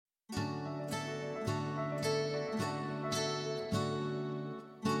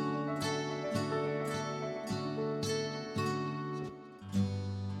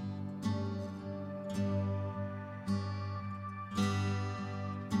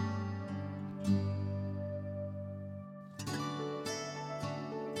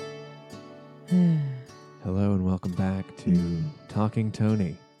Hello and welcome back to Talking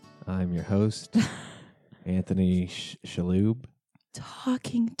Tony. I'm your host, Anthony Shalhoub.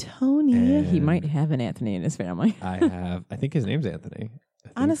 Talking Tony. And He might have an Anthony in his family. I think his name's Anthony.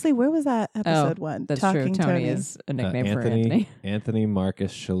 Honestly, where was that episode one? That's Talking true. Tony is a nickname for Anthony. Anthony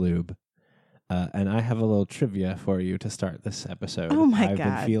Marcus Shalhoub. And I have a little trivia for you to start this episode. Oh my I've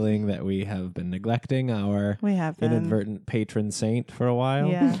God. been feeling that we have been neglecting our We have been. inadvertent patron saint for a while.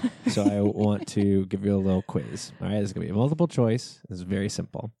 Yeah. So I want to give you a little quiz. All right, it's going to be a multiple choice. It's very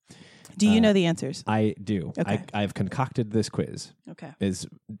simple. Do you know the answers? I do. Okay. I've concocted this quiz. Okay. Is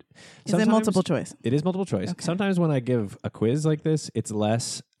it multiple choice? It is multiple choice. Okay. Sometimes when I give a quiz like this, it's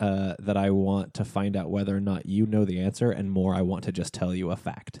less that I want to find out whether or not you know the answer and more I want to just tell you a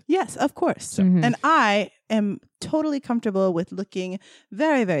fact. Yes, of course. So- And I am totally comfortable with looking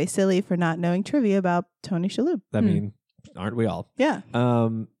very, very silly for not knowing trivia about Tony Shalhoub. I mean, aren't we all? Yeah.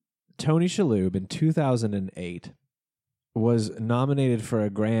 Tony Shalhoub in 2008 was nominated for a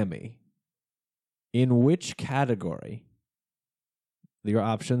Grammy. In which category? Your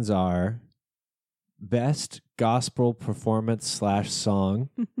options are Best Gospel Performance / Song,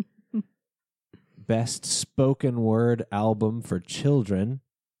 Best Spoken Word Album for Children,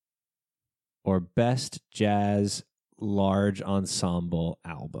 or Best Jazz Large Ensemble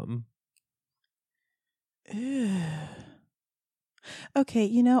Album.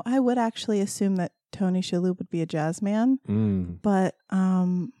 Okay, I would actually assume that Tony Shalhoub would be a jazz man, but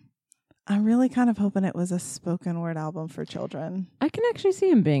I'm really kind of hoping it was a spoken word album for children. I can actually see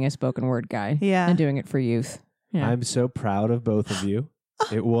him being a spoken word guy. Yeah. And doing it for youth. Yeah. I'm so proud of both of you.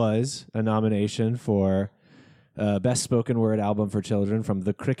 It was a nomination for Best Spoken Word Album for Children from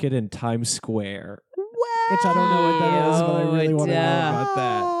The Cricket in Times Square. Wow. Which I don't know what that is, but I really want to know duh. about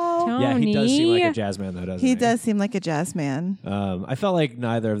that. Tony. Yeah, he does seem like a jazz man, though, doesn't he? He does seem like a jazz man. I felt like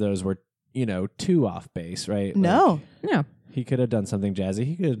neither of those were, too off base, right? No. No. He could have done something jazzy.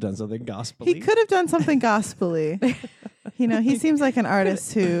 He could have done something gospel-y. He could have done something gospel-y. He seems like an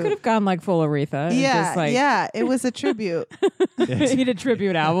artist who... Could have gone like full Aretha. And Yeah, just like, yeah. It was a tribute. he did a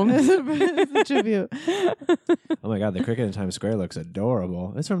tribute album. It's a tribute. Oh my God, The Cricket in Times Square looks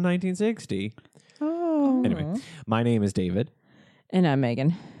adorable. It's from 1960. Oh. Anyway, my name is David. And I'm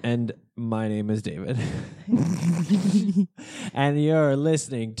Megan. And my name is David. And you're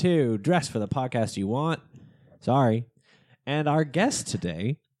listening to Dress for the Podcast You Want. Sorry. And our guest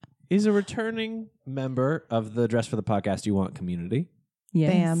today is a returning member of the Dress for the Podcast You Want community,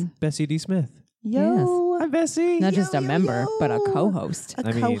 Yes. Bam. Bessie D. Smith. Yo. Hi, Bessie. Not just a Yo, member, yo. but a co-host. A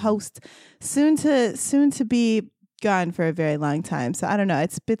I mean- co-host. Soon to be gone for a very long time. So I don't know.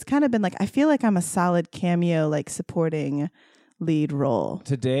 It's kind of been like, I feel like I'm a solid cameo, like supporting lead role.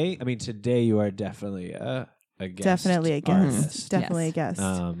 Today you are definitely a guest. Definitely a guest. artist. Definitely Yes. a guest.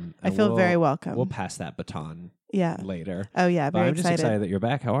 And I feel very welcome. We'll pass that baton Yeah. later. Oh yeah. But Very I'm just excited that you're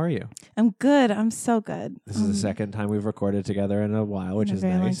back. How are you? I'm good. I'm so good. This is the second time we've recorded together in a while, which In a is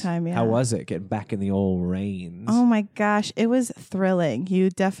very long nice. time, yeah. How was it getting back in the old reins? Oh my gosh, it was thrilling. You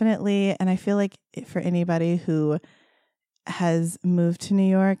definitely, and I feel like for anybody who has moved to New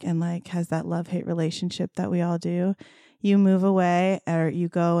York and like has that love-hate relationship that we all do, you move away or you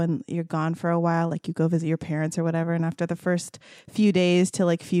go and you're gone for a while, like you go visit your parents or whatever, and after the first few days to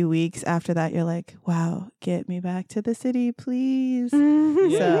like few weeks after that, you're like, wow, get me back to the city, please.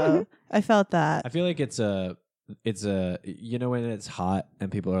 So I felt that. I feel like it's a when it's hot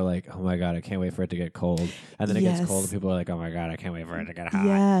and people are like, oh my God, I can't wait for it to get cold, and then it gets Yes. cold and people are like, oh my God, I can't wait for it to get hot.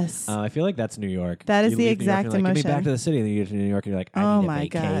 Yes. I feel like that's New York. That is You the leave New York and exact you're like, Get me back emotion. to the city, and then you get to New York and you're like, I Oh need a my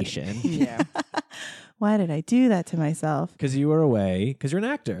God. vacation. Yeah. Why did I do that to myself? Because you were away. Because you're an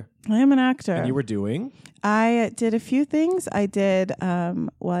actor, I am an actor. and you were doing. I did a few things. I did, I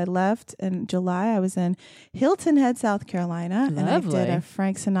left in July. I was in Hilton Head, South Carolina. And I did Lovely. a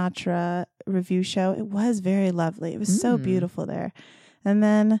Frank Sinatra review show. It was very lovely. It was so beautiful there. And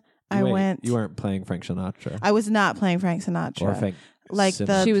then I Wait, went. You weren't playing Frank Sinatra. I was not playing Frank Sinatra. Or Frank. Like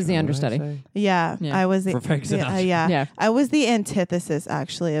the- She was the What did I understudy. say? Yeah, Yeah. I was the For Frank Sinatra. yeah. Yeah. I was the antithesis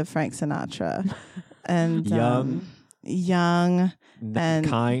actually of Frank Sinatra. And Young. young, and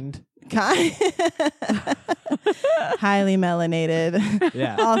Kind. highly melanated.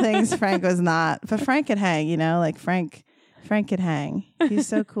 Yeah. All things Frank was not, but Frank could hang. Like Frank could hang. He's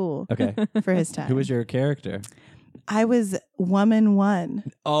so cool Okay. for his time. Who was your character? I was woman one.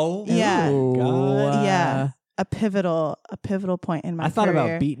 Oh, Yeah. God. Yeah, a pivotal point in my I thought career.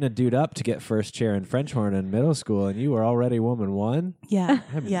 about beating a dude up to get first chair in French horn in middle school, and you were already woman one. Yeah,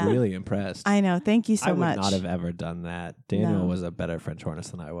 I'm yeah. really impressed. I know. Thank you so I would much. not have ever done that. Daniel No. was a better French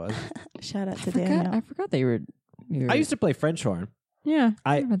hornist than I was. Shout out to I Daniel. forgot that you were I used to play French horn. Yeah.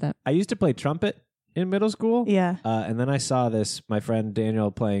 I- heard about that. I used to play trumpet in middle school. Yeah. And then I saw my friend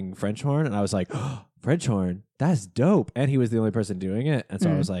Daniel playing French horn, and I was like, oh, French horn, that's dope. And he was the only person doing it. And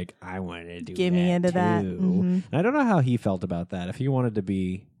so I was like, I wanted to do Get that me into too. that. And I don't know how he felt about that. If he wanted to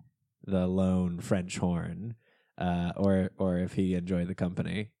be the lone French horn, or if he enjoyed the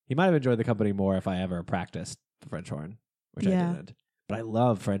company. He might have enjoyed the company more if I ever practiced the French horn, which I didn't. But I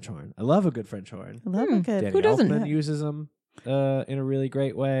love French horn. I love a good French horn. I love a good. Danny Who doesn't? Elfman uses them in a really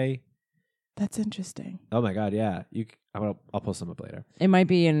great way. That's interesting. Oh my god, yeah. I'll pull some up later. It might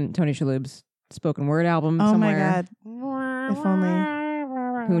be in Tony Shalhoub's spoken word album Oh somewhere. my god! If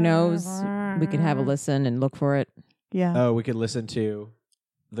only. Who knows? We could have a listen and look for it. Yeah. Oh, we could listen to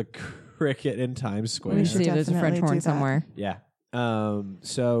the cricket in Times Square. We We should see if there's a French definitely do horn that. somewhere. Yeah.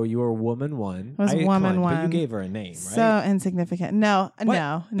 So you were woman one. I was come woman on, but you one. gave her a name, right? So insignificant. No.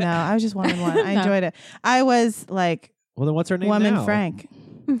 I was just woman one. I No. enjoyed it. I was like Well, then what's her name woman now? Frank.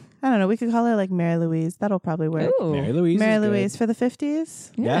 I don't know. We could call her like Mary Louise. That'll probably work. Ooh. Mary Louise. Mary is good. Louise for the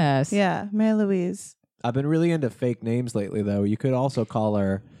 50s. Yeah. Yes. Yeah, Mary Louise. I've been really into fake names lately, though. You could also call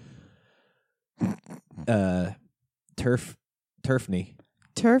her Turfney.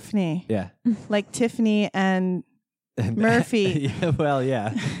 Turfney. Yeah. Like Tiffany and Murphy. Yeah, well,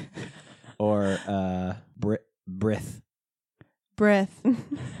 yeah. Or Brith. Brith.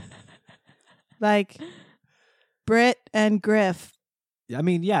 Like Brit and Griff. I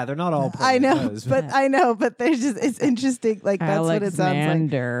mean, yeah, they're not all. I know, portmanteaus. but there's just it's interesting. Like that's what it sounds like.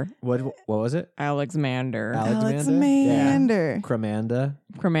 Alexander. What was it? Alexander. Alexander. Cremanda.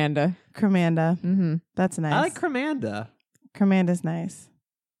 Cremanda. Cremanda. Mm-hmm. That's nice. I like Cremanda. Cremanda's nice.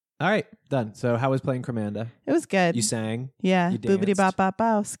 All right, done. So how was playing Cremanda? It was good. You sang. Yeah. you Boobity danced. bop bop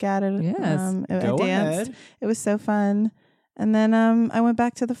bow. Scattered. Yes. I Go danced. ahead. It was so fun. And then I went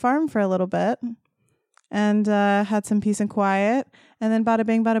back to the farm for a little bit and had some peace and quiet. And then bada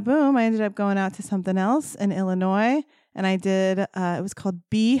bing, bada boom, I ended up going out to something else in Illinois. And I did, it was called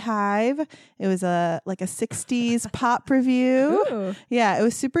Beehive. It was like a 60s pop review. Ooh. Yeah, it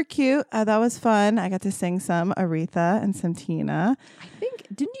was super cute. That was fun. I got to sing some Aretha and some Tina. I think,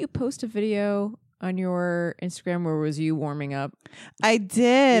 didn't you post a video on your Instagram where was you warming up? I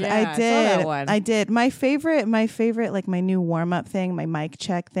did. Yeah, I I did. saw that one. I did. My favorite, like my new warm up thing, my mic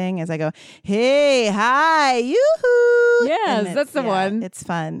check thing is I go, hey, hi, yoo-hoo. Yes, And it's- that's the one. It's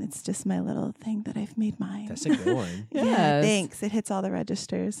fun. It's just my little thing that I've made mine. That's a good one. Yeah, Yes. thanks. It hits all the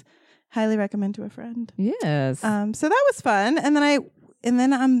registers. Highly recommend to a friend. Yes. So that was fun. And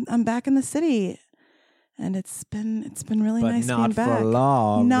then I'm back in the city. And it's been really But nice not being back. for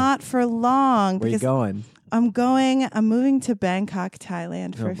long. Not for long. Where you because going? I'm moving to Bangkok,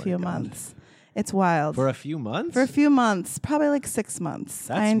 Thailand for Oh a my few God. months. It's wild. For a few months? For a few months, probably like 6 months.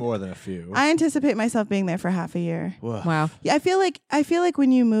 That's more than a few. I anticipate myself being there for half a year. Whoa. Wow. Yeah, I feel like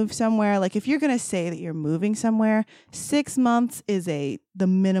when you move somewhere, like if you're gonna say that you're moving somewhere, 6 months is the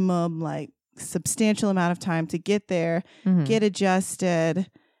minimum, like substantial amount of time to get there, Mhm. get adjusted,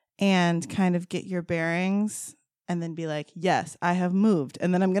 and kind of get your bearings, and then be like, yes, I have moved,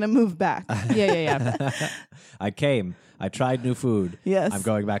 and then I'm gonna move back. Yeah. I came. I tried new food. Yes, I'm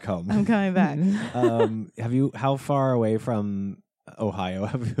going back home. I'm coming back. How far away from Ohio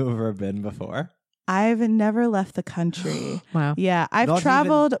have you ever been before? I've never left the country. Wow. Yeah, I've Not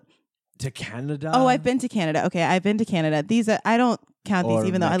traveled. To Canada? Oh, I've been to Canada. Okay, I've been to Canada. I don't count these, Or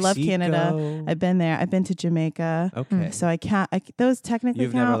even though I love Canada. Mexico? I've been there. I've been to Jamaica. Okay. So I can't. Those technically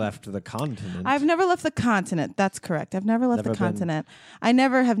You've count. never left the continent. I've never left the continent. That's correct. I've never left Never the been- continent. I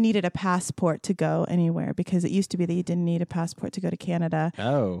never have needed a passport to go anywhere because it used to be that you didn't need a passport to go to Canada.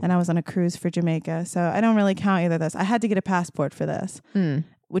 Oh. And I was on a cruise for Jamaica. So I don't really count either of those. I had to get a passport for this,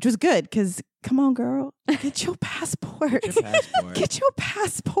 which was good because, come on, girl, get your passport. Get your passport. Get your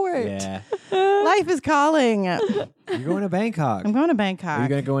passport. Yeah. Life is calling. You're going to Bangkok. I'm going to Are Bangkok. you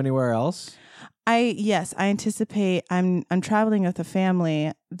going to go anywhere else? I anticipate I'm traveling with a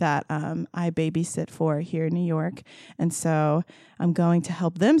family that I babysit for here in New York, and so I'm going to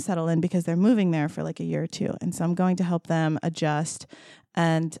help them settle in because they're moving there for like a year or two, and so I'm going to help them adjust.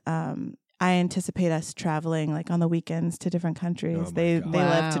 And I anticipate us traveling like on the weekends to different countries. Oh my They God.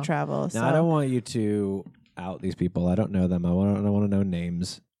 love to Wow. travel. Now, So I don't want you to out these people. I don't know them. I want to know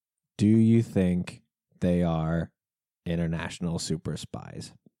names. Do you think they are international super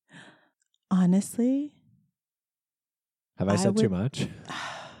spies? honestly, Have I I said too would- much?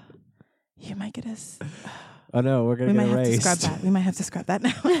 you might get us. Oh no, we're We gonna might get have to erased. scrap that. We might have to scrap that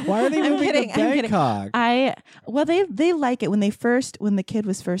now. Why are they I'm moving kidding, to I'm kidding. Bangkok? They like it when the kid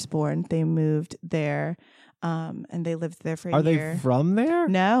was first born. They moved there, and they lived there for a Are year. they from there?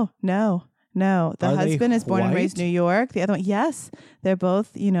 No. No, the Are they husband is born and raised white? New York. The other one, yes, they're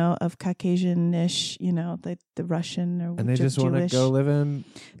both, of Caucasian-ish, the Russian or And they just want to Jewish. go live in.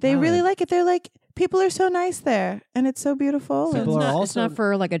 They really God. like it. They're like, people are so nice there, and it's so beautiful. So and- People are it's also- not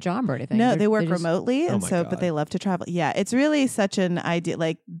for like a job or anything. No, they work just- remotely, Oh and my so, God. but they love to travel. Yeah, it's really such an idea.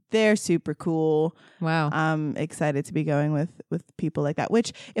 Like, they're super cool. Wow. I'm excited to be going with people like that.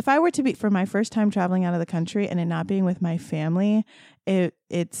 Which, if I were to be for my first time traveling out of the country and it not being with my family,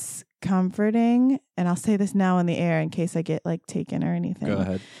 it's comforting. And I'll say this now in the air in case I get like taken or anything. Go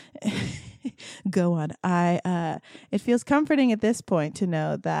ahead. Go on. It feels comforting at this point to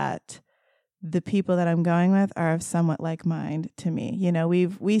know that the people that I'm going with are of somewhat like mind to me.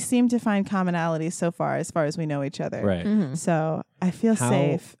 We seem to find commonalities so far as we know each other. Right. Mhm. So I feel How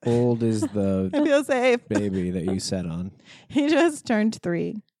safe. old is the I feel safe. baby that you set on? He just turned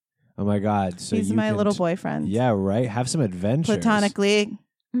 3. Oh my God! So He's you my can little boyfriend. Yeah, right. Have some adventures. Platonically.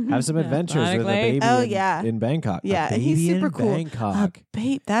 Have some adventures with a Platonically. baby. Oh, in, yeah. in Bangkok. Yeah, a and he's baby super in cool. Bangkok.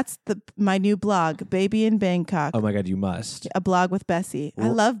 Babe, that's my new blog, Baby in Bangkok. Oh my God! You must A blog with Bessie. I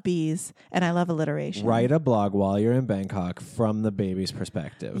love bees and I love alliteration. write a blog while you're in Bangkok from the baby's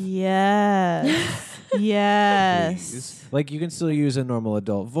perspective. Yes. Yes. Please. Like you can still use a normal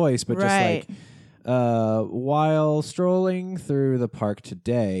adult voice, but Right. just like while strolling through the park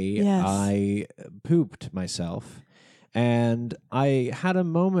today, Yes. I pooped myself. And I had a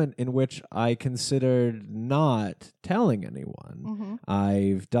moment in which I considered not telling anyone. Mm-hmm.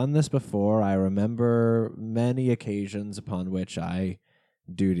 I've done this before. I remember many occasions upon which I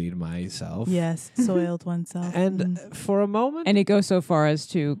dutied myself. Yes. Soiled oneself. And Mhm. for a moment, And he goes so far as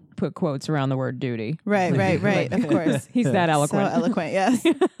to put quotes around the word duty. Right. Of course. He's that eloquent. So eloquent, yes.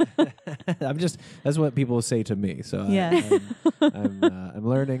 that's what people say to me. So Yes. I'm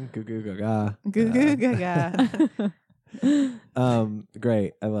learning. Goo goo gaga. Goo goo gaga.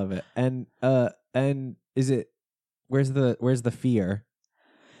 Great. I love it. And is it where's the fear?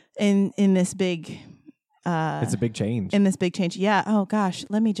 In this big It's a big change. in this big change. Yeah. Oh gosh.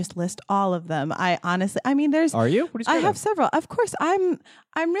 Let me just list all of them. There's Are you? What are you I scared have of? several. Of course, I'm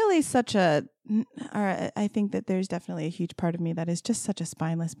really such a. Or I think that there's definitely a huge part of me that is just such a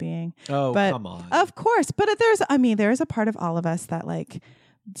spineless being. Oh, but come on. Of course, but there is a part of all of us that like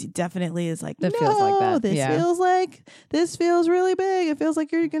definitely is like That no, feels like that. This Yeah. feels really big. It feels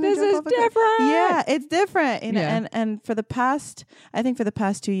like you're gonna. This jump is off a cliff. different. Yeah, it's different. Yeah. And for the past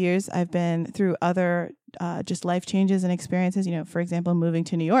 2 years, I've been through other just life changes and experiences. For example, moving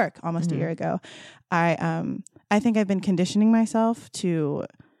to New York almost a year ago. I think I've been conditioning myself to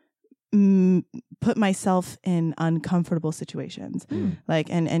put myself in uncomfortable situations, like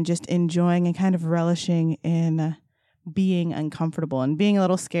and just enjoying and kind of relishing in being uncomfortable and being a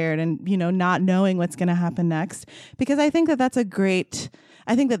little scared and not knowing what's going to happen next, because I think that that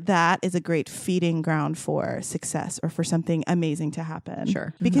is a great feeding ground for success or for something amazing to happen.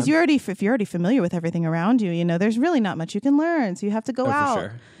 Sure. Because if you're already familiar with everything around you, there's really not much you can learn, so you have to go Oh, out. for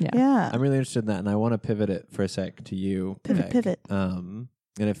sure. Yeah. I'm really interested in that, and I want to pivot it for a sec to you. Meg. Pivot.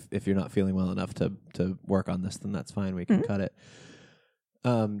 And if you're not feeling well enough to work on this, then that's fine. We can cut it.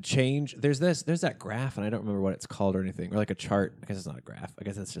 Change. There's that graph, and I don't remember what it's called or anything, or like a chart. I guess it's not a graph. I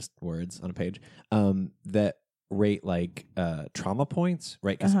guess it's just words on a page. That rate like trauma points,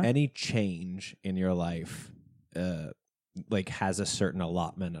 right? Because any change in your life, like has a certain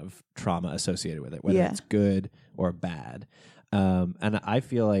allotment of trauma associated with it, whether it's good or bad. And I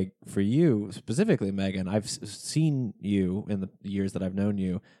feel like for you specifically, Megan, I've seen you in the years that I've known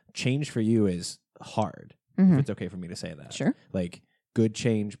you. Change for you is hard. If it's okay for me to say that, Sure. Like good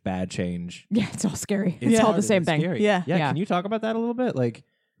change, bad change. Yeah, it's all scary. It's It's all hard the and same it's thing. scary. Yeah. yeah. Yeah. Can you talk about that a little bit? Like,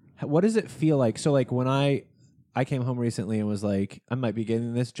 what does it feel like? So, like when I came home recently and was like, I might be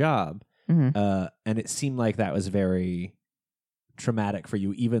getting this job, Mhm. and it seemed like that was very traumatic for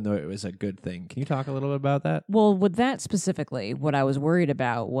you, even though it was a good thing. Can you talk a little bit about that? Well, with that specifically, what I was worried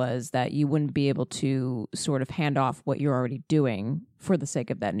about was that you wouldn't be able to sort of hand off what you're already doing for the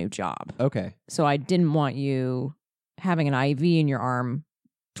sake of that new job. Okay. So I didn't want you having an IV in your arm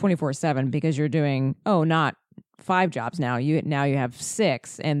 24/7 because you're doing, not 5 jobs now. Now you have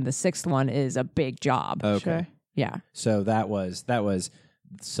 6, and the 6th one is a big job. Okay. Sure. Yeah. So that was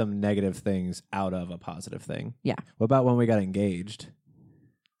some negative things out of a positive thing. Yeah. What about when we got engaged?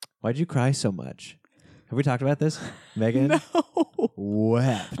 Why'd you cry so much? Have we talked about this? Megan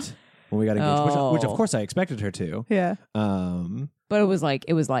wept when we got engaged, which of Oh. course I expected her to. Yeah. But it was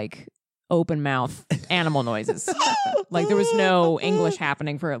like open mouth animal noises. Like there was no English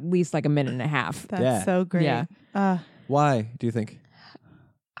happening for at least like a minute and a half. That's Yeah. so great. Yeah. Why do you think?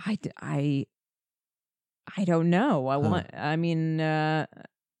 I don't know. I mean,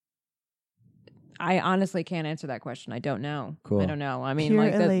 I honestly can't answer that question. I don't know. Cool. I don't know. I mean, Pure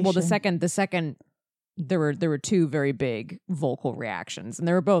like, the elation. second, there were two very big vocal reactions, and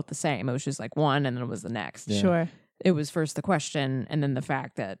they were both the same. It was just like one, and then it was the next. Yeah. Sure. It was first the question, and then the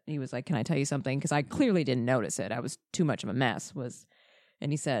fact that he was like, "Can I tell you something?" Because I clearly didn't notice it. I was too much of a mess.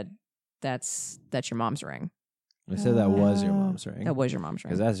 And he said, "That's your mom's ring. I said that was your mom's ring. That was your mom's ring.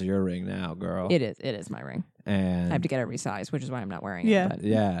 Because that's your ring now, girl. It is my ring. And I have to get it resized, which is why I'm not wearing Yeah. it. But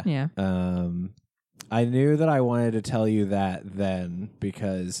yeah. yeah. I knew that I wanted to tell you that then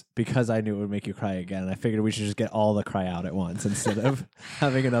because I knew it would make you cry again. And I figured we should just get all the cry out at once instead of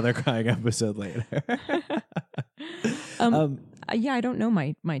having another crying episode later. Yeah, I don't know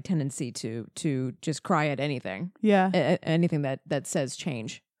my tendency to just cry at anything. Yeah. Anything that says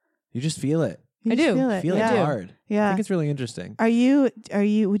change. You just feel it. You I just do. Feel it. Feel yeah. it hard. I Yeah. think it's really interesting. Are you,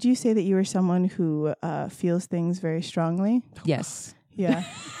 would you say that you are someone who feels things very strongly? Yes. Yeah.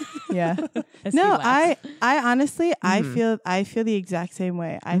 Yeah. As he No, laughs. I honestly, I feel the exact same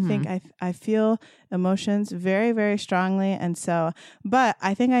way. I think I feel emotions very, very strongly. And so, but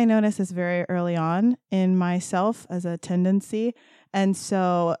I think I noticed this very early on in myself as a tendency. And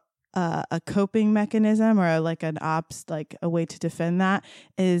so, a coping mechanism or like a way to defend that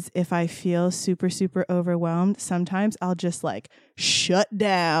is if I feel super, super overwhelmed, sometimes I'll just like shut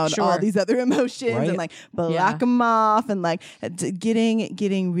down all these other emotions Right. and like block them off and like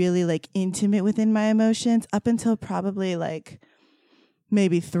getting really like intimate within my emotions up until probably like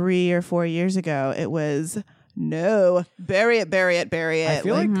maybe 3 or 4 years ago. It was no, bury it. I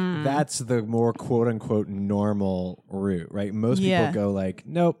feel like that's the more quote unquote normal route, right? Most people go like,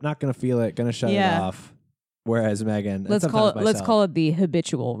 nope, not going to feel it, going to shut it off. Whereas Megan, let's call it the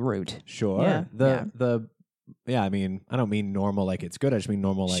habitual route. Sure. I mean, I don't mean normal like it's good. I just mean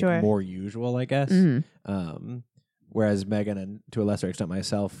normal like more usual, I guess. Whereas Megan and to a lesser extent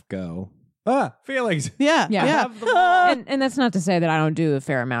myself go, feelings. Yeah. Have them all. And that's not to say that I don't do a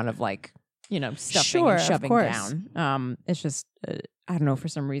fair amount of like, stuffing and shoving course. down. It's just I don't know, for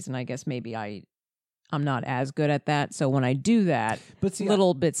some reason I guess maybe I'm not as good at that. So when I do that, but see,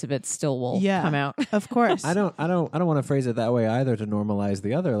 little bits of it still will come out. Of course. I don't want to phrase it that way either to normalize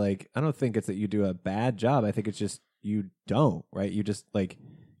the other. Like, I don't think it's that you do a bad job. I think it's just you don't, right? You just like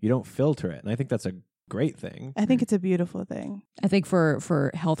you don't filter it. And I think that's a great thing. I think it's a beautiful thing. I think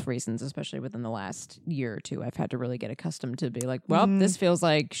for health reasons, especially within the last year or two, I've had to really get accustomed to be like, well, this feels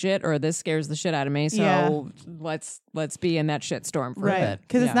like shit or this scares the shit out of me. So let's be in that shit storm for a bit.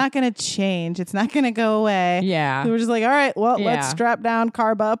 Because it's not going to change. It's not going to go away. Yeah. So we're just like, all right, well, let's strap down,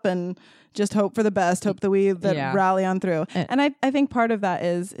 carb up, and just hope for the best. Hope that we rally on through. And I think part of that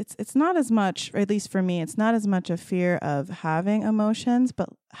is it's not as much, or at least for me, it's not as much a fear of having emotions, but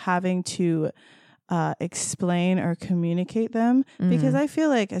having to explain or communicate them, because I feel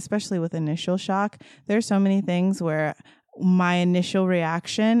like, especially with initial shock, there's so many things where my initial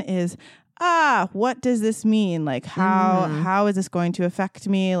reaction is, what does this mean? Like how is this going to affect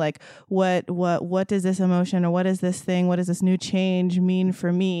me? Like what does this emotion or what is this thing? What does this new change mean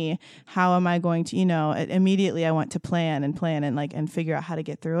for me? How am I going to, immediately I want to plan and like and figure out how to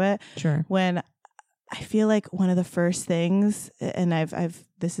get through it. Sure. When I feel like one of the first things, and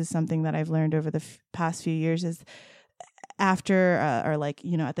this is something that I've learned over the past few years, is after or like,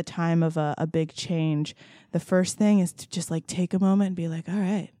 at the time of a big change, the first thing is to just like take a moment and be like, all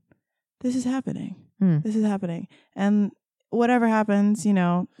right, this is happening. This is happening. And whatever happens, you're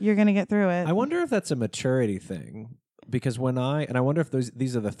going to get through it. I wonder if that's a maturity thing. Because I wonder if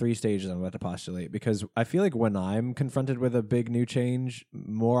these are the 3 stages I'm about to postulate, because I feel like when I'm confronted with a big new change,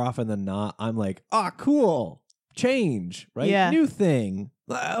 more often than not, I'm like, cool, change, right? Yeah. New thing.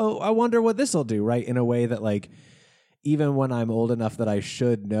 Oh, I wonder what this will do, right? In a way that like, even when I'm old enough that I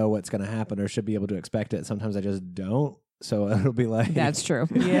should know what's going to happen or should be able to expect it, sometimes I just don't. So it'll be like... That's true.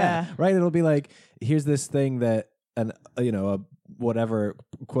 Yeah. Right? It'll be like, here's this thing that, a whatever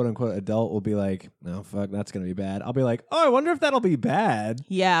quote unquote adult will be like, no, fuck, that's gonna be bad. I'll be like, I wonder if that'll be bad.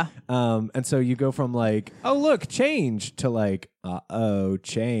 Yeah. And so you go from like, oh look, change, to like,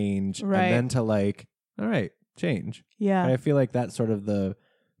 change, Right. and then to like, all right, change. Yeah. I feel like that's sort of the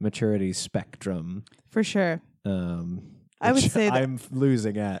maturity spectrum. For sure. I would which say that I'm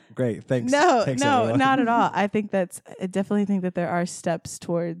losing at. Great, thanks. No, Thanks, no, everyone. not at all. I definitely think that there are steps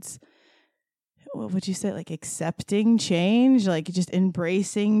towards, what would you say, like accepting change, like just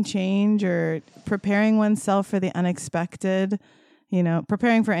embracing change or preparing oneself for the unexpected,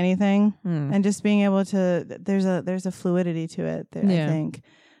 preparing for anything and just being able to, there's a fluidity to it there, I think,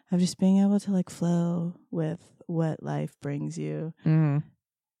 of just being able to like flow with what life brings you.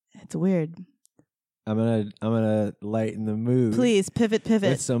 It's weird. I'm gonna lighten the mood. Please pivot.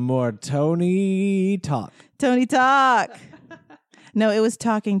 With some more Tony talk. Tony talk. No, it was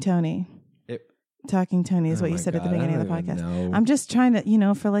Talking Tony. Talking Tony is what you said at the beginning of the podcast. I'm just trying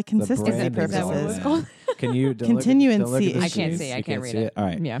to, for like consistency purposes. Can you continue and see? I can't see. I can't read it. All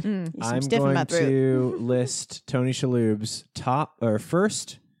right. Yeah. I'm going to list Tony Shalhoub's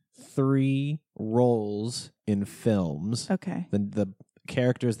first 3 roles in films. Okay. The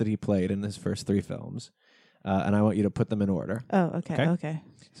characters that he played in his first 3 films, and I want you to put them in order. Oh, okay.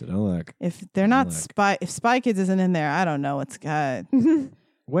 So don't look. If they're not if Spy Kids isn't in there, I don't know what's good.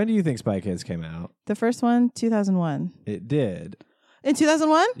 When do you think Spy Kids came out? The first one, 2001. It did. In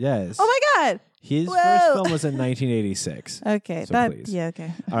 2001? Yes. Oh my God. His first film was in 1986. Okay. So please. Yeah,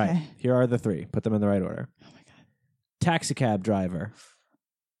 okay. All right. Here are the 3. Put them in the right order. Oh my God. Taxi cab driver.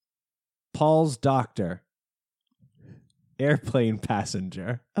 Paul's doctor. Airplane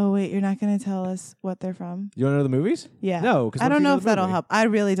passenger. Oh, wait. You're not going to tell us what they're from? You want to know the movies? Yeah. No, because I don't know if that'll help. I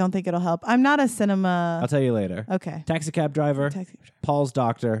really don't think it'll help. I'm not a cinema. I'll tell you later. Okay. Taxi cab driver. Paul's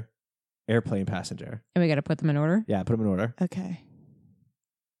doctor. Airplane passenger. And we got to put them in order? Yeah, put them in order. Okay.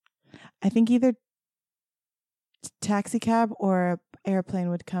 I think either taxi cab or airplane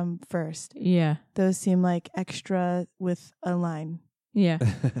would come first. Yeah. Those seem like extra with a line. Yeah.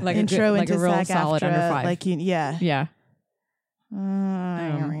 Like intro like into a real SAG solid AFTRA, under 5. Like yeah. Yeah.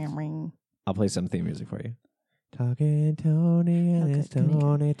 I'll play some theme music for you. Talking Tony and it's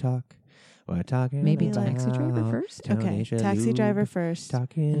Tony talk. We're talking maybe about taxi driver first. Okay, taxi driver first,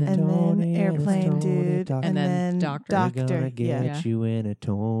 talking and then airplane dude, and then doctor. We're gonna get you in a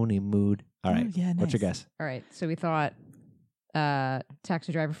Tony mood. All right. Oh, yeah, What's your guess? All right. So we thought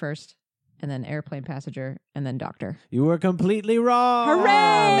taxi driver first, and then airplane passenger, and then doctor. You were completely wrong. Hooray!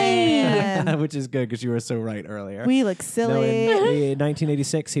 Man. Which is good because you were so right earlier. We look silly. No, in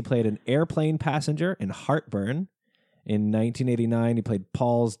 1986, he played an airplane passenger in Heartburn. In 1989, he played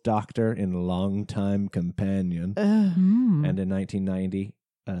Paul's doctor in Longtime Companion. And in 1990,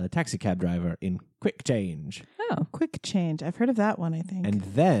 taxi cab driver in Quick Change. Oh, Quick Change. I've heard of that one, I think. And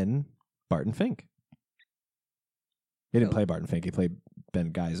then Barton Fink. He didn't play Barton Fink. He played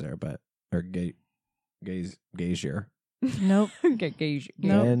Ben Geyser, Gazier. Nope.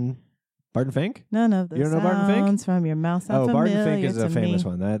 Nope. And Barton Fink? None of the You don't know Barton Fink? sounds from your mouth sound Barton Fink is to a famous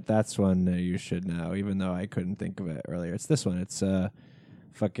me. one. That's one that you should know, even though I couldn't think of it earlier. It's this one. It's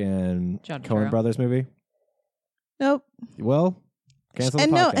fucking John Coen Turturro. Brothers movie. Nope. Well, cancel the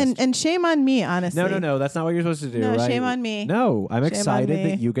And podcast. and shame on me, honestly. No. That's not what you're supposed to do. No, right? shame on me. No, I'm Shame excited on me.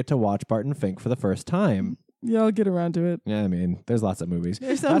 that you get to watch Barton Fink for the first time. Yeah, I'll get around to it. Yeah, I mean, there's lots of movies.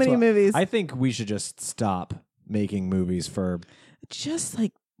 There's so That's many what- movies. I think we should just stop making movies for Just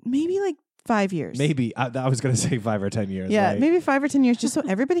like maybe 5 years. maybe. I was going to say 5 or 10 years. Yeah, right? maybe 5 or 10 years, just so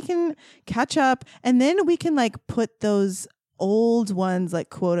everybody can catch up, and then we can put those old ones,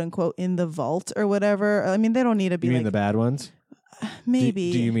 quote unquote, in the vault or whatever. I mean, they don't need to be. You mean the bad ones?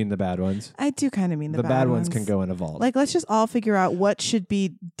 Maybe. Do you mean the bad ones? I do kind of mean The bad ones can go in a vault. Let's just all figure out what should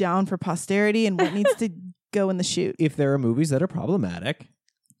be down for posterity and what needs to go in the chute. If there are movies that are problematic,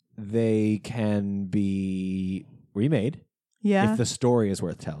 they can be remade. Yeah. If the story is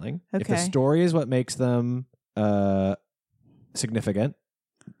worth telling. If the Okay. story is what makes them significant,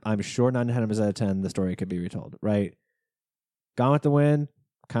 I'm sure 9 times out of 10 the story could be retold, right? Gone with the Wind,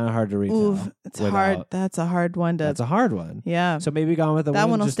 kind of hard to retell. Ooh, it's hard. That's a hard one to. That's a hard one. Yeah. So maybe Gone with the that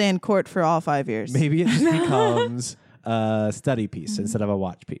Wind one will just, stay in court for all 5 years. maybe it just becomes a study piece instead of a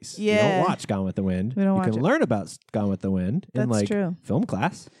watch piece. You Yeah. don't watch Gone with the Wind. We don't you watch can it. learn about Gone with the Wind in That's true. film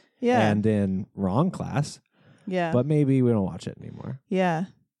class Yeah. and in wrong class, Yeah. but maybe we don't watch it anymore. Yeah.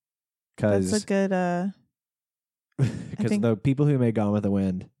 That's Because a good. think- the people who made Gone with the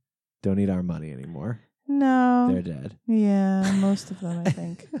Wind don't need our money anymore. No. They're dead. Yeah, most of them, I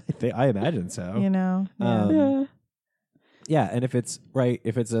think. I imagine so. You know. Yeah. Yeah, and if it's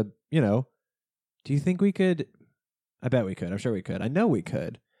a, do you think we could? I bet we could. I'm sure we could. I know we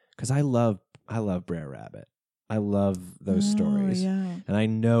could because I love Brer Rabbit. I love those stories, Yeah. and I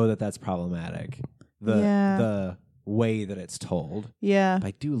know that that's problematic. The way that it's told. Yeah. But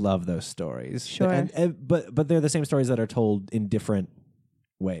I do love those stories. Sure. But they're the same stories that are told in different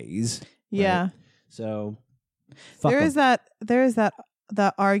ways. Yeah. Right? So fuck There 'em. is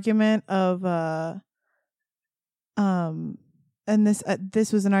that argument of and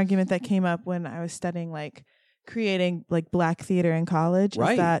this was an argument that came up when I was studying creating Black theater in college.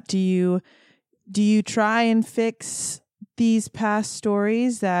 Right. Is that do you try and fix these past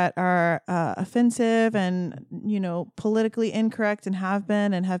stories that are offensive and politically incorrect and have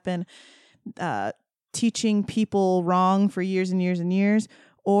been teaching people wrong for years and years and years?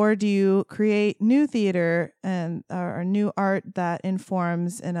 or do you create new theater and or new art that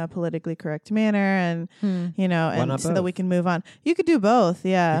informs in a politically correct manner and and so that we can move on? You could do both.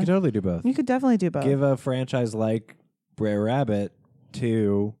 Yeah, You could totally do both. You could definitely do both. Give a franchise like Brer Rabbit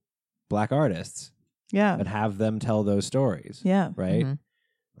to Black artists. Yeah, And have them tell those stories. Yeah, right.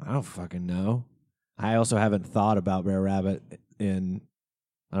 I don't fucking know. I also haven't thought about Brer Rabbit in,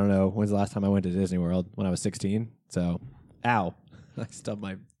 I don't know, when's the last time I went to Disney World? When I was 16. So, ow. I stubbed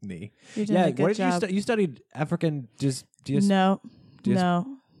my knee. You're doing a good what did job. you studied African No.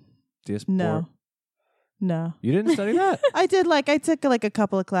 diaspora? No. You didn't study that? I did I took a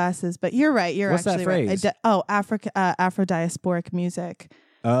couple of classes, but you're right. You're What's actually that phrase? right. Afro-diasporic music.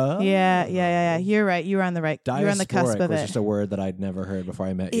 Yeah. You're right. You were on the right. You were on the cusp of was it. just a word that I'd never heard before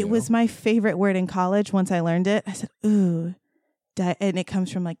I met you. It was my favorite word in college. Once I learned it, I said, "Ooh," and it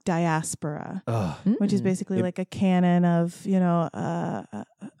comes from diaspora, which is basically a canon of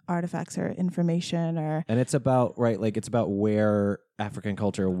artifacts or information and it's about it's about where African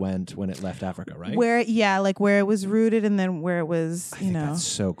culture went when it left Africa, right? Where it was rooted and then where it was, I think that's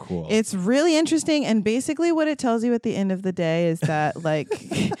so cool. It's really interesting. And basically what it tells you at the end of the day is that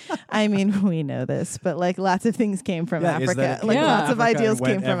I mean, we know this, but lots of things came from Africa. Lots of ideals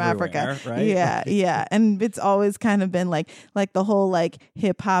came from Africa. Right? Yeah. And it's always kind of been the whole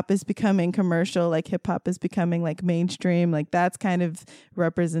hip hop is becoming commercial, hip hop is becoming mainstream. That's kind of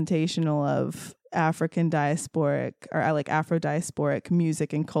representational of African diasporic or Afro-diasporic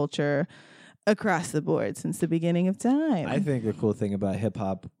music and culture across the board since the beginning of time. I think the cool thing about hip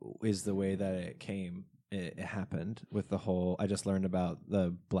hop is the way that it happened with the whole. I just learned about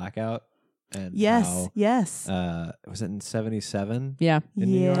the blackout and yes. Was it in '77? Yeah.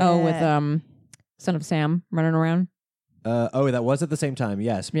 In New York? Oh, with Son of Sam running around. That was at the same time.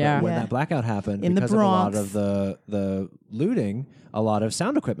 Yes. But when that blackout happened, in because the Bronx, of a lot of the looting, a lot of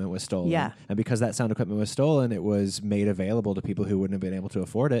sound equipment was stolen. Yeah. And because that sound equipment was stolen, it was made available to people who wouldn't have been able to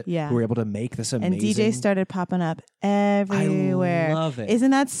afford it. Yeah. Who were able to make this amazing. And DJs started popping up everywhere. I love it.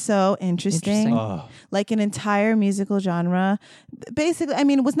 Isn't that so interesting? Oh. An entire musical genre. Basically, I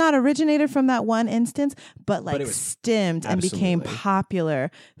mean, it was not originated from that one instance, but it was, stemmed and became absolutely.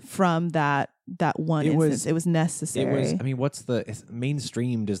 popular from that one instance. It was necessary. It was. I mean,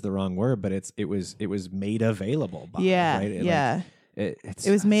 mainstreamed is the wrong word, but it was made available. By, right? It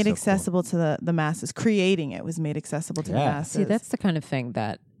was made so accessible to the masses. Creating it was made accessible to the masses. See, that's the kind of thing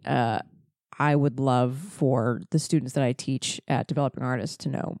that I would love for the students that I teach at Developing Artists to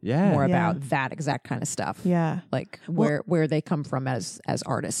know more about that exact kind of stuff. Yeah. Where they come from as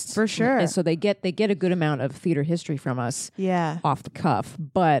artists. For sure. And so they get a good amount of theater history from us off the cuff.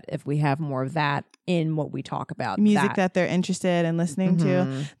 But if we have more of that in what we talk about. Music that they're interested in listening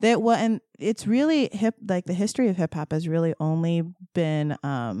to. And it's really hip, the history of hip hop has really only been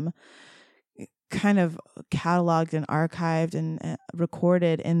kind of cataloged and archived and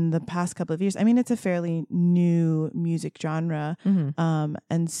recorded in the past couple of years. I mean, it's a fairly new music genre.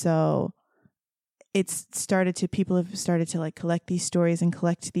 And so people have started to like collect these stories and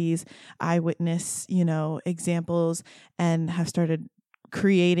collect these eyewitness, examples and have started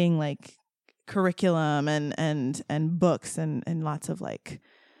creating curriculum and books and lots of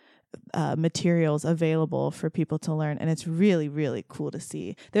materials available for people to learn. And it's really, really cool to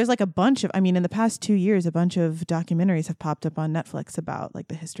see. There's a bunch of, in the past 2 years, a bunch of documentaries have popped up on Netflix about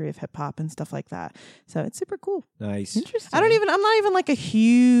the history of hip hop and stuff like that. So it's super cool. Nice. Interesting. I'm not even a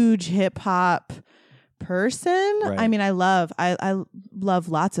huge hip hop person. Right. I mean, I love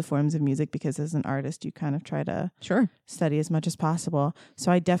lots of forms of music because as an artist, you kind of try to study as much as possible.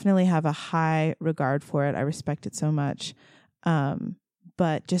 So I definitely have a high regard for it. I respect it so much.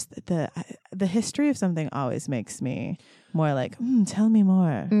 But just the history of something always makes me more tell me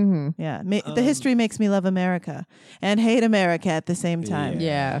more. Yeah. The history makes me love America and hate America at the same time.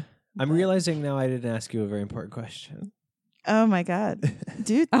 Yeah. I'm realizing now I didn't ask you a very important question. Oh my God.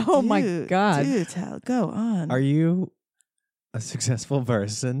 Dude. My God. Dude, go on. Are you a successful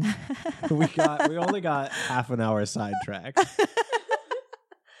person? we only got half an hour sidetracked.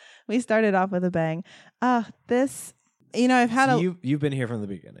 We started off with a bang. I've had you've been here from the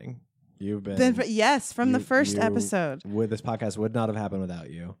beginning. You've been from the first episode. This podcast would not have happened without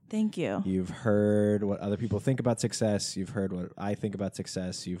you. Thank you. You've heard what other people think about success. You've heard what I think about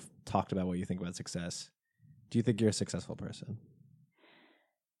success. You've talked about what you think about success. Do you think you're a successful person?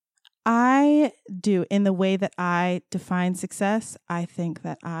 I do. In the way that I define success, I think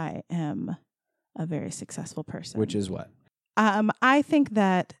that I am a very successful person. Which is what? I think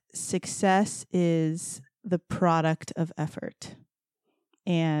that success is the product of effort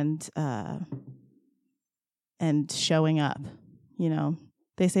and showing up,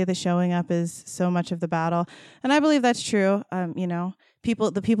 They say that showing up is so much of the battle. And I believe that's true.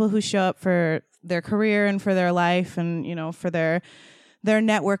 The people who show up for their career and for their life and, for their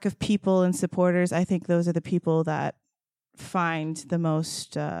network of people and supporters, I think those are the people that find the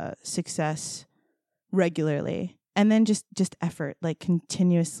most success regularly. And then just effort, like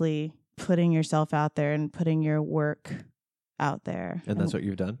continuously putting yourself out there and putting your work out there. And that's what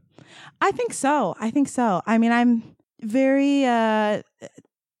you've done? I think so. I mean, I'm very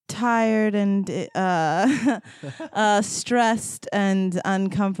tired and stressed and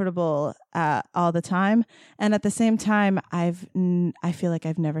uncomfortable all the time. And at the same time, I feel like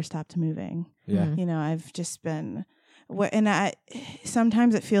I've never stopped moving. Yeah. I've just been... And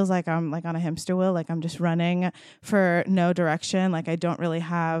sometimes it feels like I'm like on a hamster wheel, like I'm just running for no direction. Like I don't really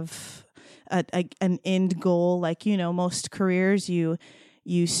have an end goal. Like, most careers, you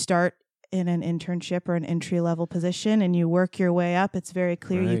start in an internship or an entry level position and you work your way up. It's very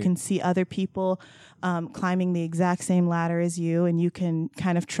clear. Right. You can see other people climbing the exact same ladder as you, and you can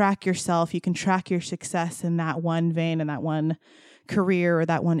kind of track yourself. You can track your success in that one vein, in that one career or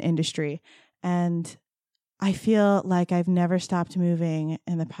that one industry. And I feel like I've never stopped moving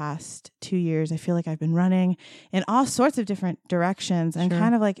in the past 2 years. I feel like I've been running in all sorts of different directions, and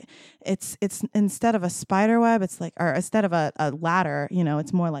kind of like it's instead of a spider web, or instead of a ladder,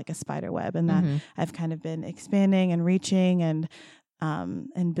 it's more like a spider web, and that I've kind of been expanding and reaching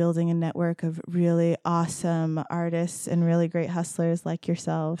and building a network of really awesome artists and really great hustlers like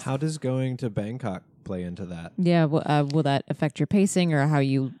yourselves. How does going to Bangkok play into that? Yeah. Will that affect your pacing or how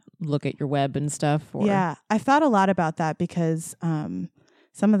you look at your web and stuff? Or? Yeah, I've thought a lot about that because some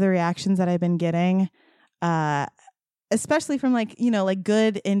of the reactions that I've been getting, especially from like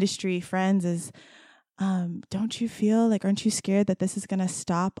good industry friends, is don't you feel like, aren't you scared that this is going to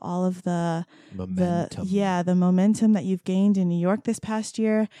stop all of the momentum that you've gained in New York this past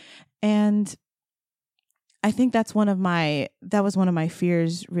year? And I think that was one of my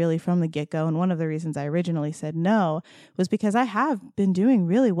fears really from the get-go. And one of the reasons I originally said no was because I have been doing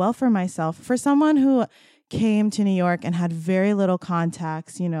really well for myself. For someone who came to New York and had very little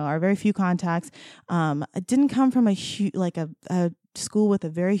contacts, or very few contacts, it didn't come from a school with a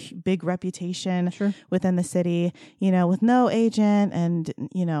very big reputation within the city, with no agent and,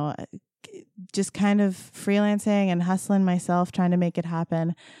 just kind of freelancing and hustling myself, trying to make it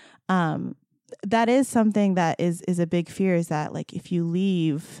happen. That is something that is a big fear, is that like if you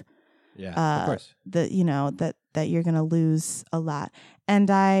leave, of course, that you're going to lose a lot. And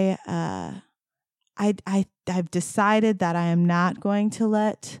I've decided that I am not going to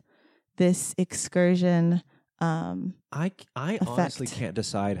let this excursion I honestly can't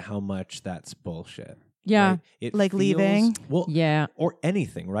decide how much that's bullshit. Yeah. Right? It like feels, leaving. Well, yeah. Or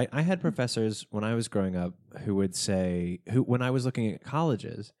anything, right? I had professors when I was growing up who would say, when I was looking at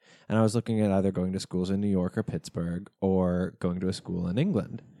colleges and I was looking at either going to schools in New York or Pittsburgh or going to a school in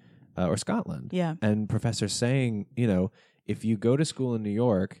England or Scotland. Yeah. And professors saying, if you go to school in New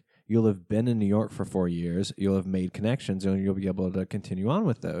York, you'll have been in New York for 4 years, you'll have made connections, and you'll be able to continue on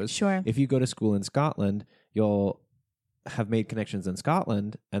with those. Sure. If you go to school in Scotland, you'll have made connections in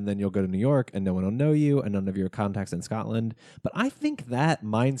Scotland, and then you'll go to New York and no one will know you and none of your contacts in Scotland. But I think that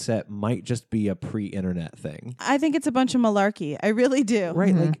mindset might just be a pre-internet thing. I think it's a bunch of malarkey. I really do.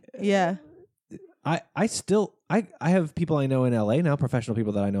 Right. Mm-hmm. Like, yeah. I have people I know in LA now, professional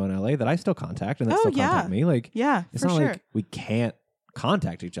people that I know in LA that I still contact and that still contact me. Like, yeah, it's for not sure. like we can't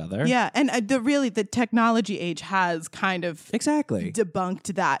contact each other. Yeah, and the technology age has kind of exactly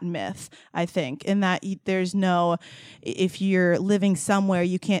debunked that myth, I think, in that there's no, if you're living somewhere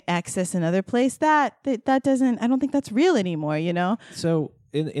you can't access another place, that doesn't, I don't think that's real anymore, So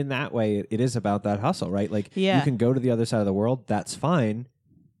in that way, it is about that hustle, right? Like, yeah. You can go to the other side of the world, that's fine.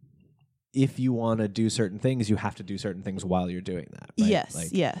 If you want to do certain things, you have to do certain things while you're doing that. Right? Yes, like,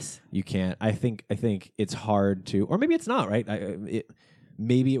 yes. You can't. I think it's hard to, or maybe it's not, right?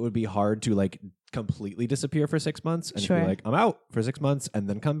 Maybe it would be hard to like completely disappear for 6 months and be like, I'm out for 6 months and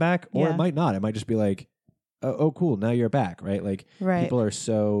then come back, or it might not. It might just be like, oh, cool, now you're back, right? Like, people are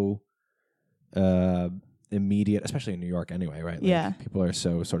so immediate, especially in New York, anyway, right? Like, people are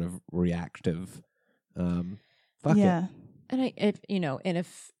so sort of reactive. Fuck it. And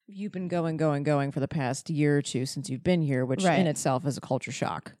if you've been going for the past year or two since you've been here, which in itself is a culture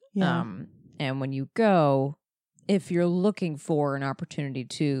shock. Yeah. And when you go, if you're looking for an opportunity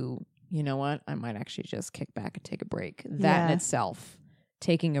to, you know what, I might actually just kick back and take a break. That in itself,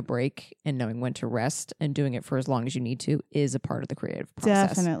 taking a break and knowing when to rest and doing it for as long as you need to is a part of the creative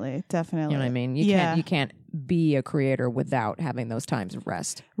process. Definitely. You know what I mean? You can't be a creator without having those times of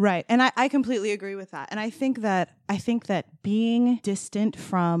rest. Right. And I completely agree with that. And I think that being distant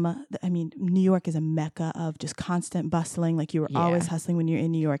from, New York is a mecca of just constant bustling. Like you were always hustling when you're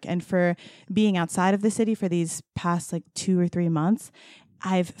in New York. And for being outside of the city for these past like 2 or 3 months,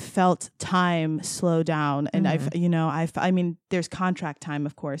 I've felt time slow down. And there's contract time,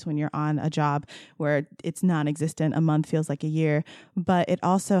 of course, when you're on a job where it's non-existent. A month feels like a year, but it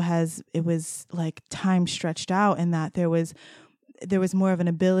also it was like time stretched out, in that there was more of an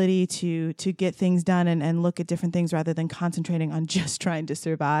ability to get things done and look at different things rather than concentrating on just trying to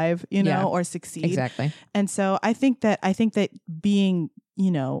survive, or succeed. Exactly. And so I think that being,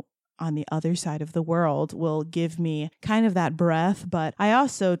 on the other side of the world will give me kind of that breath. But I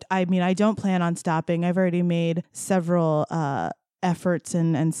don't plan on stopping. I've already made several efforts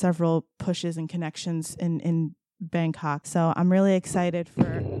and several pushes and connections in Bangkok. So I'm really excited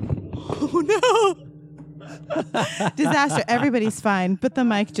for, oh no, disaster. Everybody's fine, but the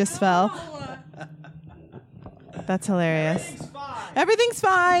mic just fell. That's hilarious. Everything's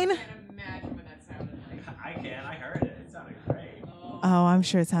fine. Oh, I'm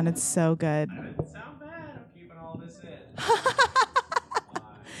sure it sounded so good. It didn't sound bad. I'm keeping all this in.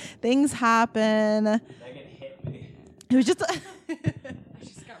 Things happen. Megan hit me. It was just I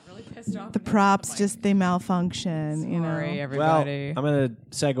just got really pissed off. the props, they malfunction. Sorry, everybody. Well, I'm gonna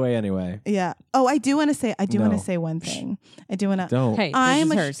segue anyway. Yeah. Oh, I do want to say. No. Want to say one thing. I do want to. Don't. Hey,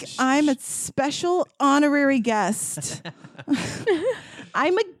 I'm a a special honorary guest.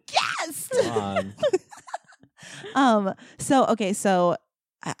 I'm a guest. Come on. So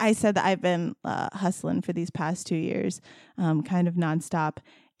I said that I've been hustling for these past 2 years, kind of nonstop.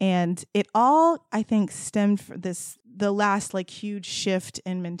 And it all, I think, stemmed from the last like huge shift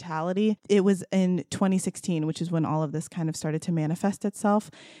in mentality. It was in 2016, which is when all of this kind of started to manifest itself,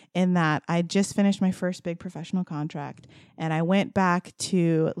 in that I just finished my first big professional contract. And I went back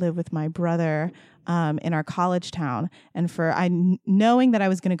to live with my brother in our college town. And knowing that I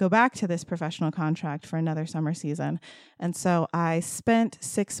was going to go back to this professional contract for another summer season. And so I spent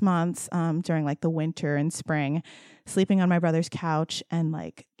 6 months during like the winter and spring sleeping on my brother's couch and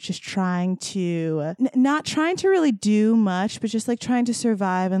like just trying to not trying to really do much, but just like trying to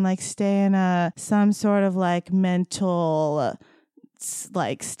survive and like stay in some sort of like mental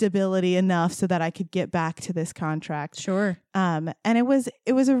like stability enough so that I could get back to this contract. Sure. And it was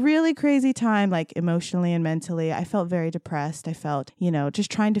a really crazy time, like emotionally and mentally. I felt very depressed. I felt,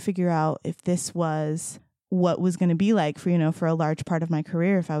 just trying to figure out if this was what was going to be like for a large part of my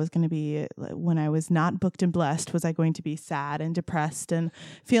career. If I was going to be, when I was not booked and blessed, was I going to be sad and depressed and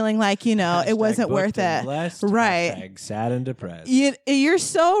feeling like, it wasn't worth it. Blessed, right. Sad and depressed. You're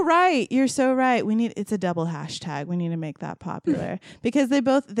so right. You're so right. It's a double hashtag. We need to make that popular because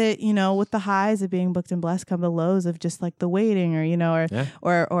with the highs of being booked and blessed come the lows of just like the waiting or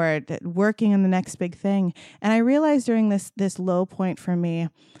working on the next big thing. And I realized during this low point for me,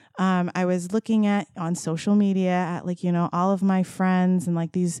 I was looking on social media at all of my friends and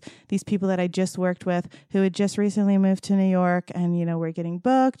like these people that I just worked with who had just recently moved to New York and, were getting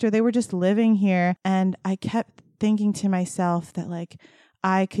booked or they were just living here. And I kept thinking to myself that like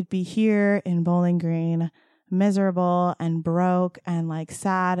I could be here in Bowling Green, miserable and broke and like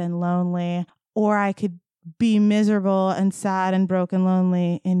sad and lonely, or I could be miserable and sad and broke and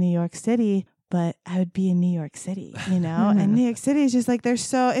lonely in New York City. But I would be in New York City, and New York City is just like,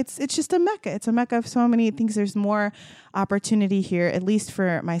 it's just a mecca. It's a mecca of so many things. There's more opportunity here, at least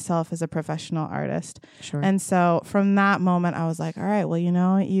for myself as a professional artist. Sure. And so from that moment, I was like, all right, well,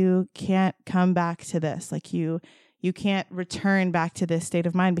 you can't come back to this. Like you can't return back to this state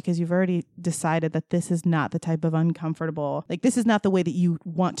of mind because you've already decided that this is not the type of uncomfortable, like this is not the way that you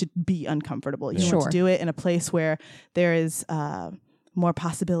want to be uncomfortable. You want to do it in a place where there is, more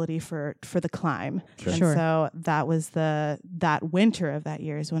possibility for the climb. Sure. And so that was that winter of that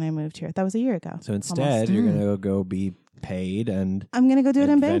year is when I moved here. That was a year ago. So instead, you're going to go be paid and I'm going to go do it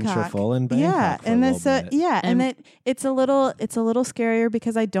in Bangkok. Adventureful in Bangkok. Yeah. And then it's a little scarier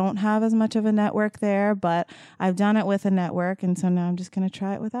because I don't have as much of a network there, but I've done it with a network. And so now I'm just going to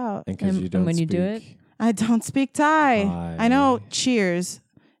try it without. And because you don't when you do it, I don't speak Thai. I know cheers.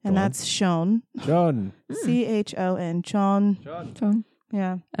 And that's Shon. Shon. Chon. Chon. Phone.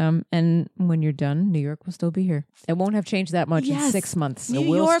 Yeah. And when you're done, New York will still be here. It won't have changed that much in 6 months. New It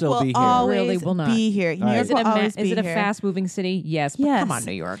will York still will be here. always Really will not. be here. New York will always be Is it a here. fast-moving city? Yes. But come on,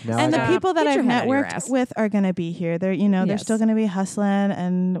 New York. Now And I the got- people that Get I've your head out of your networked ass. with are going to be here. They're, they're Yes. still going to be hustling,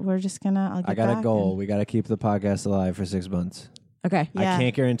 and we're just gonna. I'll get I got back a goal. and- We got to keep the podcast alive for 6 months. Okay. Yeah. I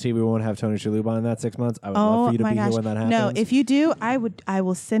can't guarantee we won't have Tony Shalhoub on in that 6 months. I would love for you to be here when that happens. No, if you do, I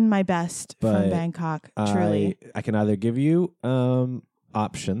will send my best from Bangkok. Truly. I can either give you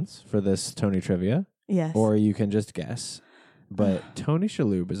options for this Tony trivia, Yes. or you can just guess. But Tony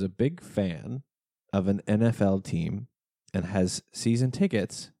Shalhoub is a big fan of an NFL team and has season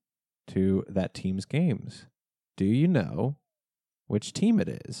tickets to that team's games. Do you know which team it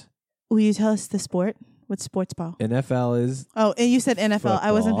is? Will you tell us the sport? What's sports ball? NFL is. Oh, and you said NFL.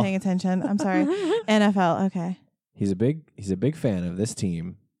 I wasn't football. paying attention. I'm sorry. NFL. Okay. He's a big fan of this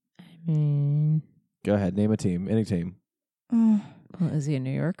team. Go ahead, name a team, any team. Mm, Well, is he a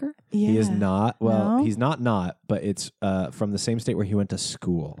New Yorker? yeah. He is not. Well, No? he's not, but it's from the same state where he went to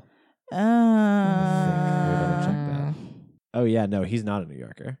school. Uh, better check that. Oh yeah, no, he's not a New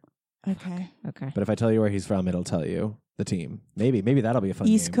Yorker. Okay. Okay. But if I tell you where he's from, it'll tell you the team. Maybe that'll be a fun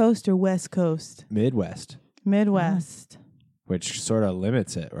East game. Coast or West Coast? Midwest, Midwest. which sort of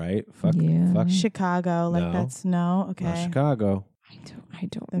limits it, right? Fuck. Chicago. Like No. that's no. Okay. Not Chicago. I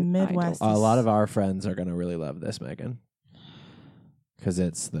don't. The Midwest. A lot of our friends are going to really love this, Megan. Because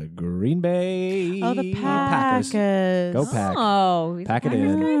it's the Green Bay Oh, the Packers. Packers. Go Pack. Oh, he's Pack a it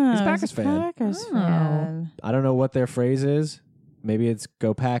in. Yeah, He's a Packers fan. Packers Oh. fan. I don't know what their phrase is. Maybe it's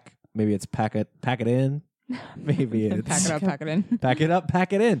go pack. Maybe it's pack it in. Maybe it's Pack it up, pack it in. pack it up,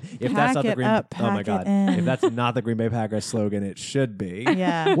 pack it in. If that's Pack not the it Green up, oh my pack god. it in. If that's not the Green Bay Packers slogan, it should be.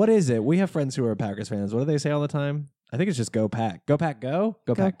 Yeah. What is it? We have friends who are Packers fans. What do they say all the time? I think it's just go pack. Go pack go.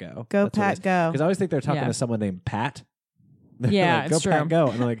 Go pack go. Go Pack Go. Because I always think they're talking Yeah. to someone named Pat. They're Yeah, like, go it's pack true. go.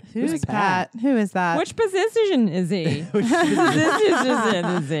 And I'm like, Who's Pat? Who is that? Which position is he? Which position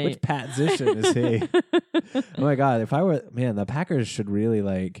is he? Which Pat position is he? Oh my god! If I were the Packers should really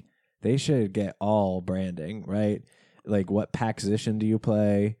they should get all branding right. Like, what pack position do you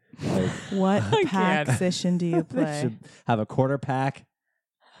play? Like, What pack can't. position do you they play? should have a quarter pack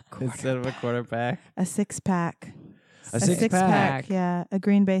instead of a quarter pack. A 6-pack. A six-pack. Yeah, a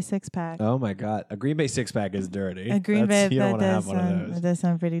Green Bay 6-pack. Oh my god! A Green Bay 6-pack is dirty. A Green Bay You don't that want to have does one of sound, that those. does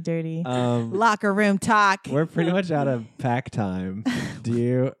sound pretty dirty. Um, Locker room talk. we're pretty much out of pack time.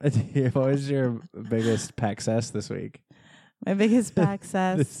 What was your biggest pack cess this week? My biggest pack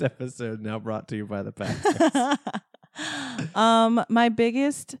says. This episode now brought to you by the Packers.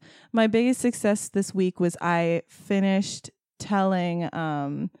 My biggest success this week was I finished telling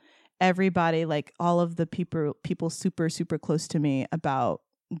everybody, like all of the people super close to me, about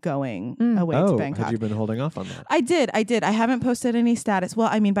going away to Bangkok. Had you been holding off on that? I did. I haven't posted any status. Well,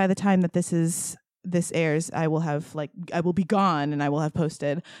 I mean, by the time that this airs, I will be gone and I will have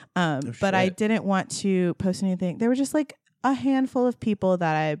posted. But I shit. didn't want to post anything. There were just like a handful of people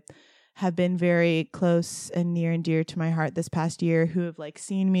that I have been very close and near and dear to my heart this past year who have like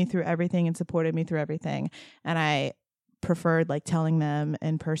seen me through everything and supported me through everything. And I preferred like telling them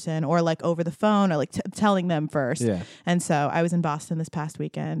in person or like over the phone or like telling them first. Yeah. And so I was in Boston this past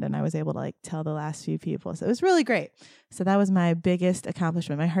weekend and I was able to like tell the last few people. So it was really great. So that was my biggest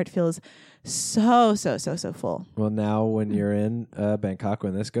accomplishment. My heart feels so full. Well, now when you're in Bangkok,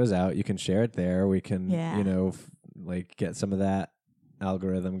 when this goes out, you can share it there. We can, get some of that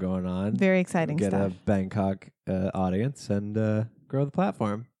algorithm going on. Very exciting Get stuff. a Bangkok audience and grow the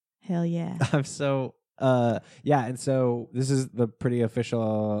platform. Hell yeah. I'm so and so this is the pretty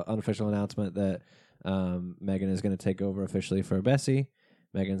unofficial announcement that Megan is going to take over officially for Bessie.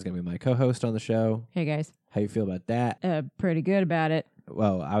 Megan's going to be my co-host on the show. Hey guys, How you feel about that? pretty good about it.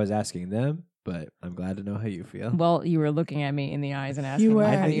 Well, I was asking them, but I'm glad to know how you feel. Well, you were looking at me in the eyes and asking You me, were.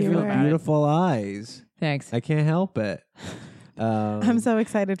 how do you feel were. about it? Beautiful eyes. Thanks. I can't help it. I'm so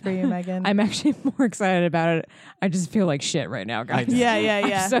excited for you, Megan. I'm actually more excited about it. I just feel like shit right now, guys. know.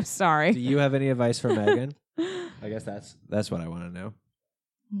 Yeah. I'm so sorry. Do you have any advice for Megan? I guess that's what I want to know.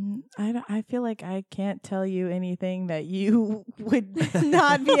 I feel like I can't tell you anything that you would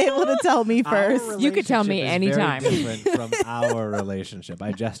not be able to tell me first. You could tell me relationship is very anytime. different from our relationship.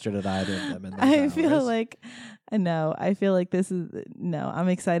 I gestured at either of them. In those I feel hours. like I feel like this is I'm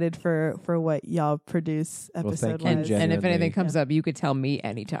excited for what y'all produce Well, episode thank you, wise. Jen. And if Genuinely. anything comes up, you could tell me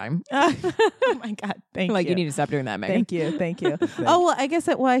anytime. Oh my God. Thank Like you. you need to stop doing that, Megan. Thank you. Oh, well, I guess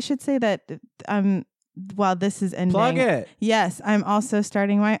I should say that while this is ending. Plug it. Yes, I'm also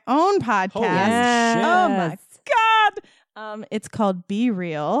starting my own podcast. Holy shit. Oh my God. It's called Be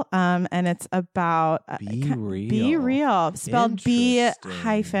Real. And it's about Be Real. Be Real. Spelled B Interesting.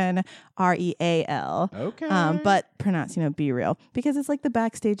 hyphen REAL. Okay. But pronounced, Be Real, because it's like the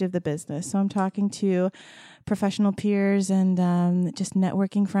backstage of the business. So I'm talking to professional peers and just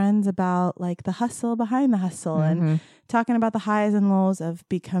networking friends about like the hustle behind the hustle and talking about the highs and lows of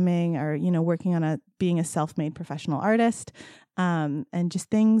becoming or, working on being a self-made professional artist, and just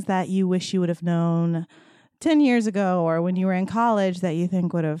things that you wish you would have known 10 years ago or when you were in college that you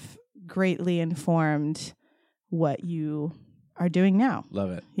think would have greatly informed what you are doing now.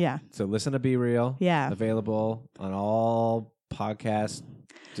 Love it. Yeah. So listen to Be Real. Yeah. Available on all podcast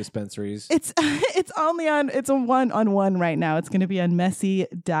dispensaries. It's it's a one-on-one right now. It's going to be on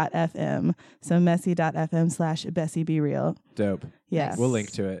messy.fm. So messy.fm/Bessie Be Real. Dope. Yeah. We'll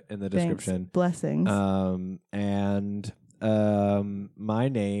link to it in the description. Blessings. And my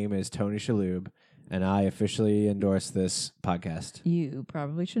name is Tony Shalhoub, and I officially endorse this podcast. You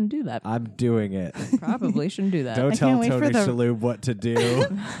probably shouldn't do that. I'm doing it. Probably shouldn't do that. Don't tell Tony Shalhoub what to do.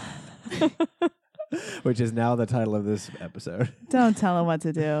 Which is now the title of this episode. Don't tell him what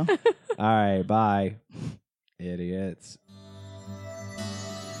to do. All right, bye. Idiots.